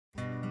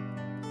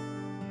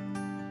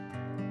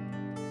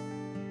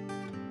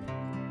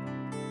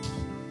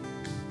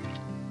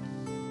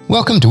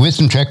Welcome to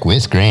Wisdom Trek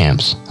with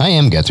Gramps. I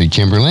am Guthrie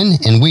Chamberlain,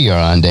 and we are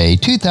on day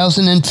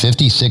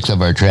 2056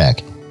 of our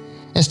trek.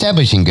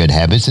 Establishing good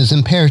habits is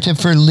imperative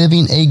for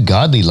living a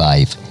godly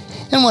life.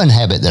 And one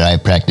habit that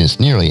I've practiced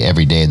nearly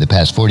every day of the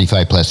past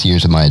 45 plus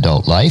years of my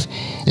adult life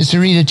is to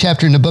read a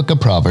chapter in the book of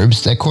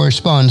Proverbs that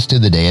corresponds to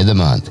the day of the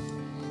month.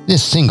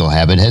 This single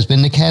habit has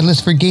been the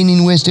catalyst for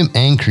gaining wisdom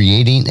and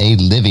creating a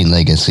living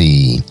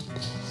legacy.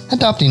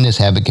 Adopting this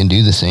habit can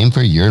do the same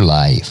for your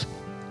life.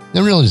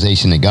 The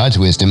realization that God's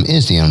wisdom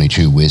is the only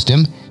true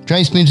wisdom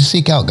drives me to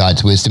seek out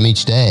God's wisdom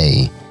each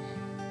day.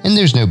 And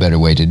there's no better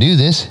way to do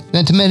this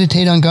than to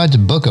meditate on God's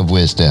book of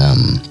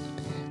wisdom.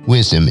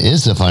 Wisdom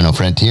is the final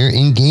frontier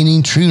in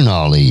gaining true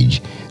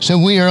knowledge, so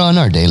we are on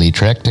our daily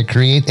trek to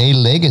create a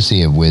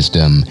legacy of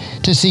wisdom,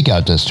 to seek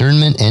out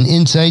discernment and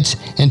insights,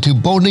 and to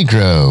boldly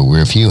grow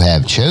where few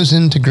have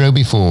chosen to grow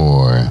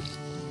before.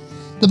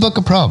 The Book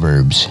of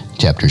Proverbs,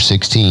 Chapter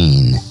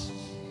 16.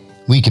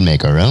 We can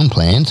make our own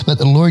plans, but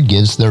the Lord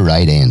gives the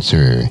right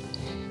answer.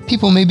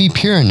 People may be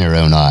pure in their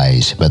own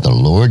eyes, but the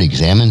Lord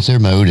examines their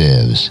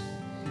motives.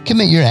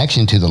 Commit your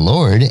action to the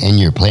Lord, and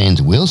your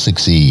plans will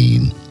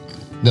succeed.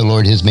 The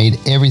Lord has made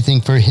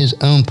everything for His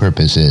own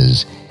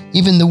purposes,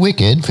 even the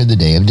wicked for the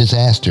day of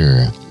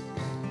disaster.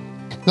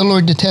 The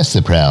Lord detests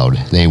the proud;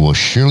 they will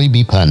surely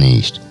be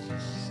punished.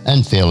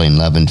 Unfailing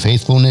love and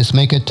faithfulness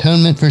make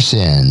atonement for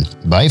sin.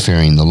 By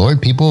fearing the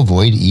Lord, people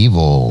avoid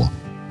evil.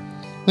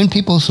 When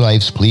people's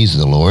lives please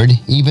the Lord,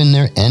 even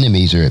their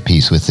enemies are at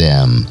peace with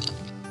them.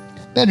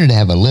 Better to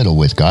have a little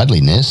with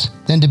godliness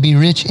than to be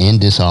rich and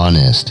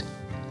dishonest.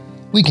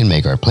 We can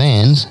make our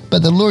plans,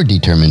 but the Lord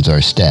determines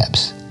our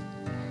steps.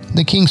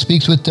 The king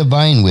speaks with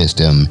divine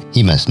wisdom.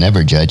 He must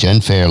never judge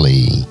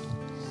unfairly.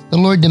 The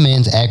Lord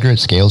demands accurate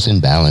scales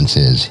and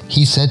balances.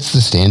 He sets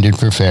the standard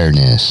for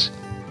fairness.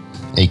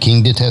 A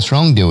king detests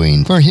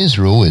wrongdoing, for his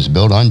rule is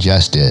built on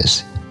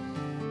justice.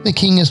 The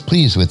king is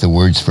pleased with the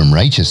words from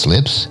righteous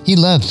lips. He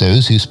loves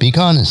those who speak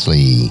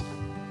honestly.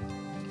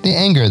 The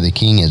anger of the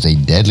king is a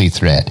deadly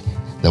threat.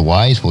 The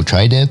wise will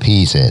try to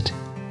appease it.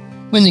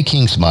 When the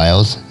king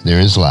smiles, there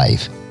is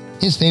life.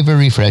 His favor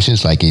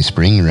refreshes like a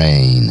spring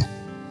rain.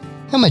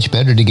 How much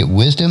better to get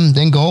wisdom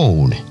than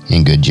gold,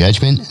 and good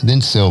judgment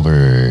than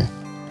silver.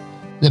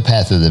 The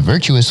path of the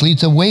virtuous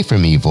leads away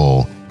from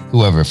evil.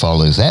 Whoever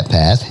follows that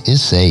path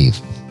is safe.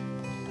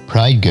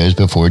 Pride goes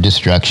before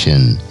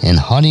destruction, and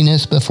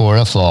haughtiness before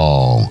a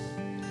fall.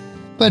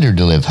 Better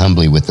to live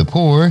humbly with the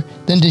poor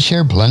than to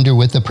share plunder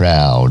with the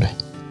proud.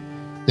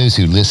 Those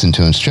who listen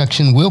to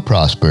instruction will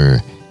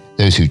prosper.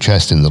 Those who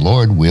trust in the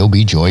Lord will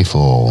be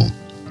joyful.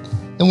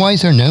 The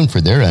wise are known for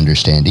their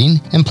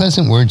understanding, and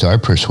pleasant words are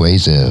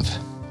persuasive.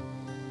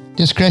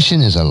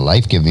 Discretion is a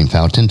life-giving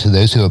fountain to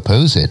those who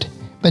oppose it,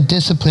 but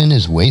discipline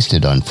is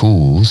wasted on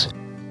fools.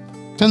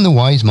 From the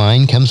wise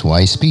mind comes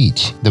wise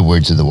speech. The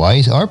words of the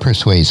wise are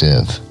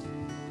persuasive.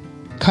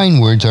 Kind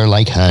words are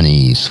like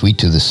honey, sweet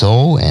to the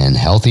soul and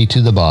healthy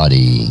to the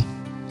body.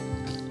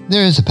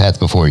 There is a path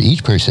before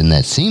each person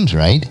that seems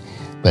right,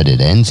 but it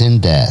ends in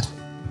death.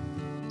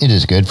 It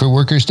is good for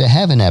workers to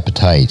have an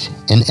appetite.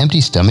 An empty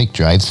stomach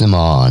drives them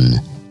on.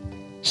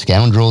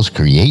 Scoundrels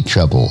create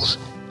troubles.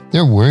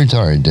 Their words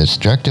are a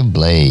destructive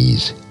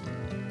blaze.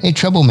 A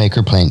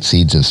troublemaker plants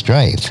seeds of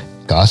strife.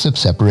 Gossip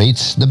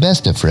separates the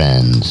best of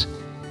friends.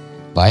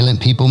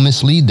 Violent people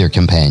mislead their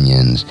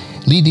companions,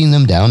 leading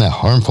them down a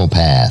harmful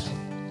path.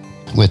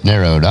 With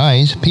narrowed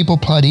eyes, people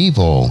plot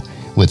evil.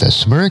 With a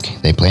smirk,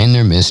 they plan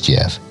their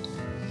mischief.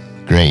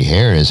 Gray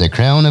hair is a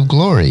crown of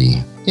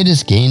glory. It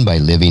is gained by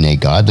living a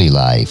godly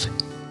life.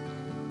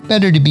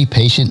 Better to be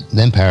patient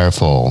than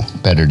powerful.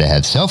 Better to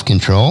have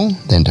self-control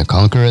than to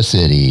conquer a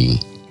city.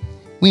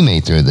 We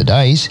may throw the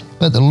dice,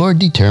 but the Lord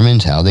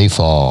determines how they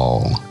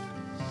fall.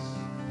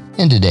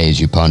 And today, as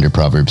you ponder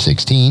Proverbs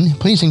 16,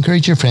 please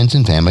encourage your friends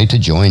and family to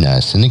join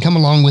us and to come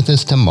along with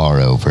us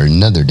tomorrow for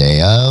another day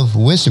of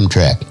Wisdom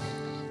Trek,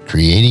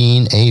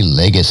 creating a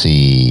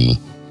legacy.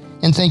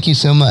 And thank you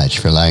so much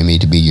for allowing me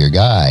to be your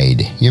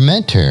guide, your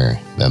mentor,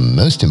 but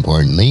most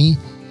importantly,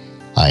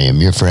 I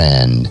am your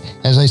friend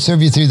as I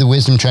serve you through the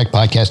Wisdom Trek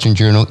podcast and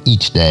journal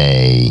each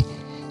day.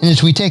 And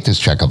as we take this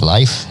trek of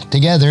life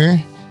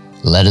together,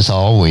 let us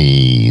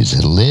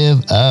always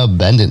live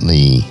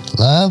abundantly,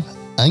 love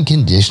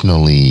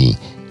unconditionally,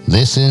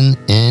 listen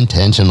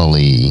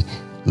intentionally,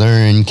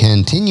 learn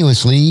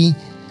continuously,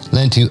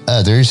 lend to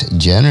others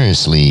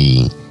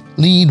generously,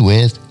 lead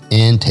with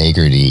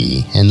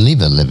integrity, and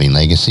leave a living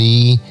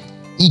legacy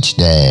each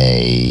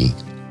day.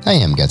 I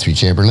am Guthrie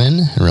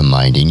Chamberlain,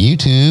 reminding you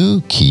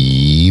to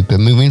keep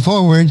moving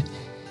forward,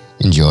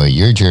 enjoy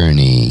your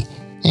journey,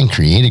 and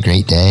create a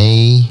great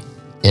day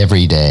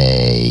every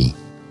day.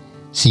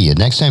 See you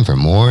next time for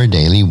more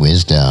daily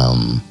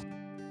wisdom.